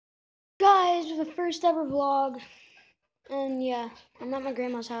the first ever vlog, and yeah, I'm at my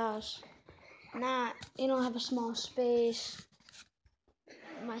grandma's house. You don't have a small space.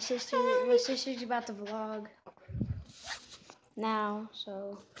 My sister's about to vlog now,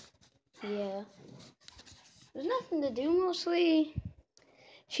 so yeah. There's nothing to do mostly.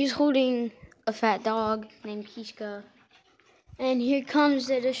 She's holding a fat dog named Kishka, and here comes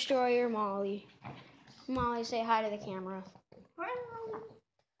the destroyer, Molly. Molly, say hi to the camera.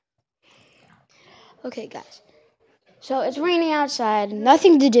 Okay, guys. So it's raining outside,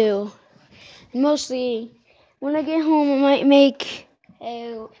 nothing to do. Mostly, when I get home, I might make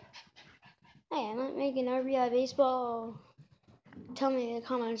an RBI baseball. Tell me in the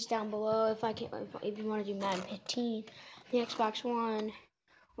comments down below if you want to do Madden 15, the Xbox One,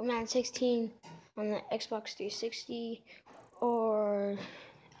 or Madden 16 on the Xbox 360, or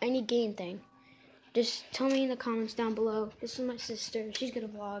any game thing. Just tell me in the comments down below. This is my sister. She's gonna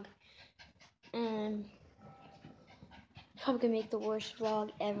vlog, and probably gonna make the worst vlog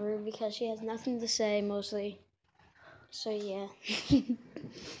ever because she has nothing to say mostly. So yeah.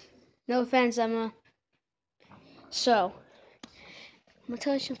 No offense, Emma. So I'm gonna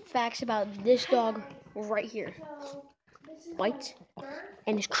tell you some facts about this dog right here. White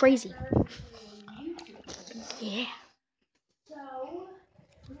and it's crazy. Yeah. So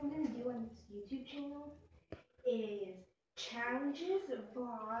what I'm gonna do on this YouTube channel is challenges,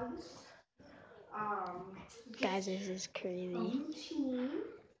 vlogs, Guys, this is crazy. routine,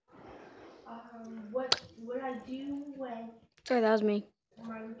 what I do when Sorry, that was me.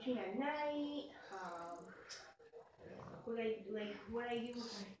 my routine at night, what I do when my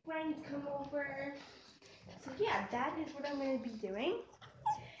friends come over. So yeah, that is what I'm gonna be doing.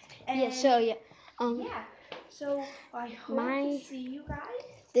 And Yeah. So yeah. yeah. So I hope to see you guys.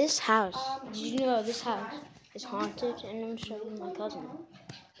 This house. Did you know this house is haunted? And I'm gonna show you my cousin.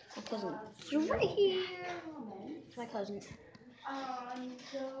 My cousin is right here. It's my cousin.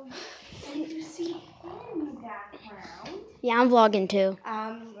 So and you see him in the background. Yeah, I'm vlogging too.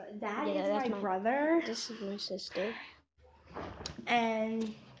 That Yeah, is that's my brother. This is my sister.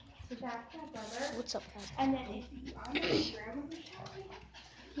 And so that's my brother. What's up, guys? And then if you on my grandmother's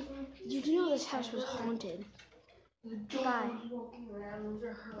house. Did you know this house was haunted? Guy walking around, those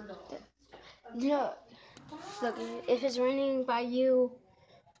are her dogs. You know, look, if it's raining by you,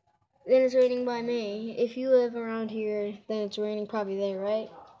 then it's raining by me. If you live around here, then it's raining probably there, right?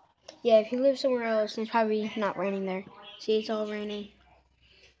 Yeah, if you live somewhere else, then it's probably not raining there. See, it's all raining.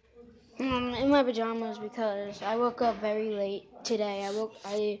 In my pajamas because I woke up very late today.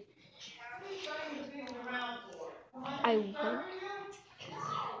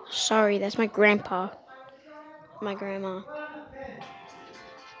 Sorry, that's my grandpa. My grandma.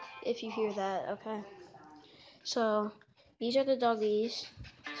 If you hear that, okay. So, these are the doggies.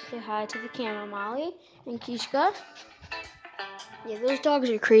 Say hi to the camera, Molly and Kishka. Yeah, those dogs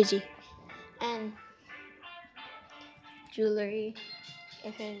are crazy. And jewelry,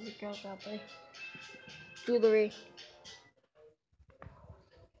 if there's girls out there. Jewelry.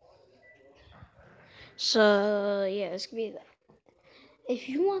 So, yeah, it's gonna be that. If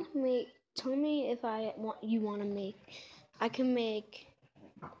you want to make, tell me if you want to make. I can make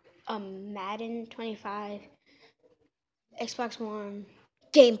Madden 25 Xbox One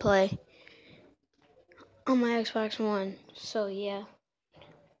gameplay on my Xbox One. So yeah.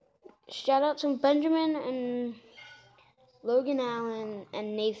 Shout out to Benjamin and Logan Allen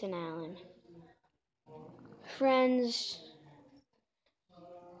and Nathan Allen. Friends.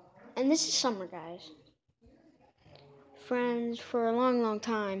 And this is summer, guys. Friends for a long, long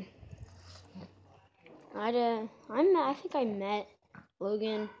time. I think I met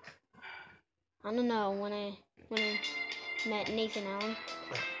Logan. I don't know when I met Nathan Allen.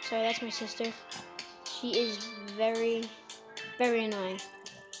 Sorry, that's my sister. She is very, very annoying.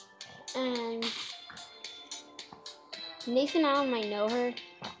 And Nathan Allen might know her.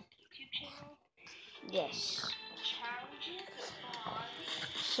 Yes.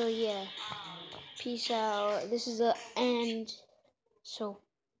 So yeah. Peace out. This is the end. So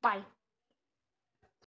bye.